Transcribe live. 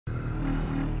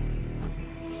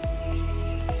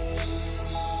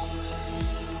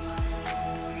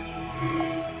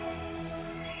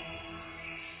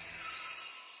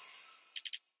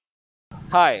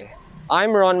Hi,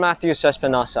 I'm Matthews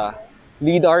Espinosa,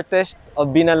 lead artist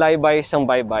of Binalaybay sang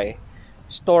Baybay,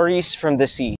 Stories from the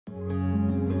Sea.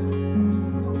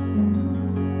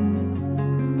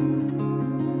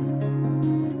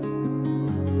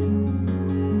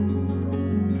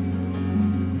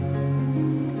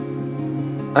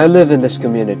 I live in this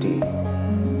community,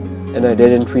 and I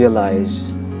didn't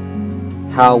realize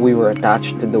how we were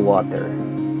attached to the water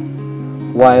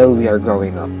while we are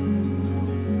growing up.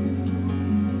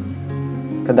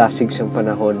 Kadasig siyang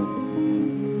panahon,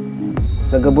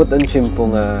 nagabot ang tiyempo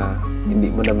nga hindi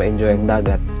mo na ma-enjoy ang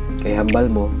dagat kay hambal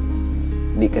mo,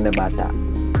 hindi ka na bata.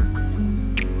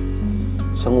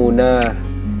 Sa una,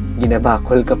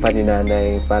 ginabakol ka pa ni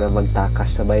nanay para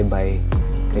magtakas sa baybay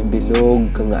kay bilog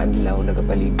ka nga adlaw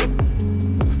nagapaligo.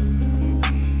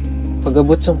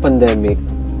 Pag-abot sang pandemic,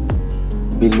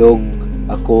 bilog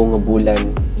ako nga bulan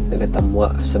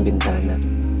nagatamwa sa bintana.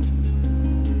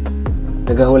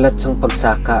 Nagahulat sang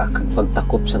pagsaka kag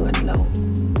pagtakop sang adlaw.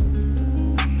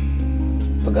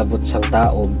 Pag-abot sang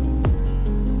taob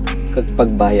kag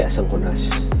pagbaya sang kunas.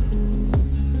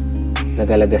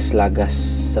 Nagalagas-lagas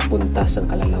sa punta sang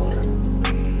kalalawran.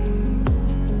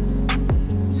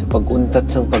 Sa pag-untat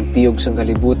sang pagtiyog sang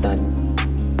kalibutan,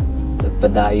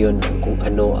 nagpadayon ang kung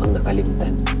ano ang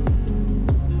nakalimtan.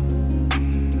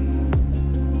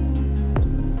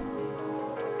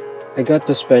 I got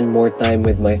to spend more time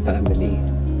with my family,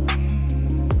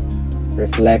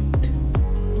 reflect,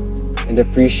 and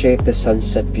appreciate the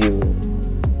sunset view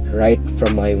right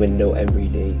from my window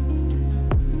every day.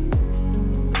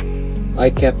 I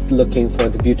kept looking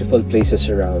for the beautiful places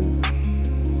around,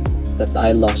 that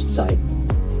I lost sight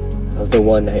of the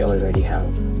one I already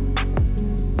have.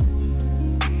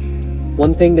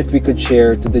 One thing that we could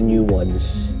share to the new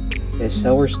ones is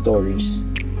our stories,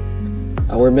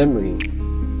 our memory,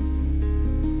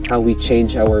 how we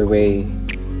change our way,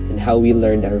 and how we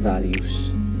learned our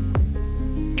values.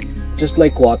 Just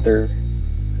like water,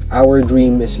 our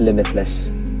dream is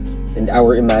limitless, and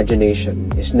our imagination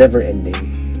is never-ending.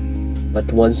 But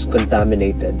once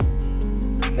contaminated,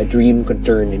 a dream could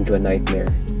turn into a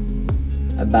nightmare,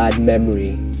 a bad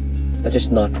memory that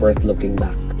is not worth looking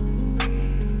back.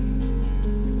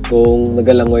 Kung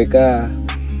nagalangoy ka,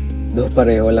 do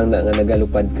pareho lang na nga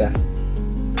nagalupad ka.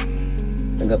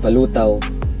 Nagapalutaw,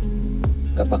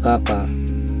 kapakapa,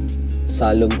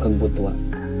 salom kag butwa.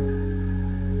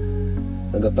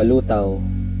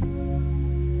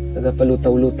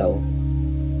 Nagapalutaw-lutaw.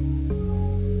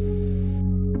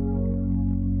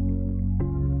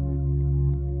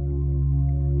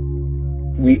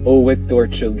 We owe it to our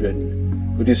children,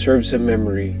 who deserves a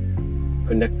memory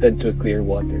connected to a clear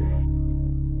water.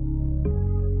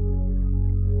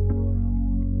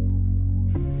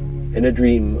 And a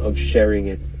dream of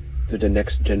sharing it to the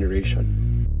next generation.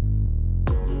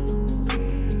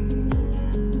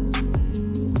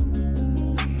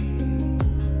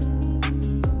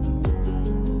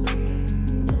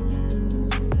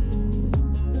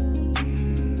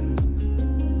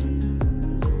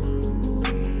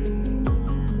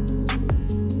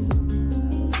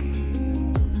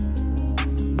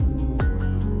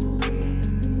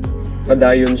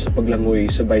 Padayon sa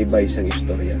paglangoy sa baybay sang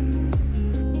istorya.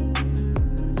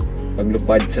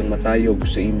 Paglupad sang matayog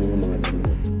sa imong mga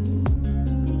damo.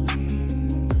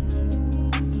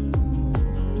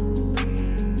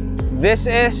 This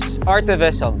is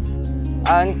Artivism.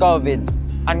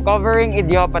 Uncovering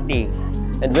Idiopathy.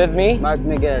 And with me, Mark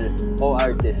Miguel,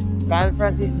 co-artist. Carl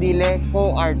Francis Dile,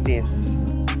 co-artist.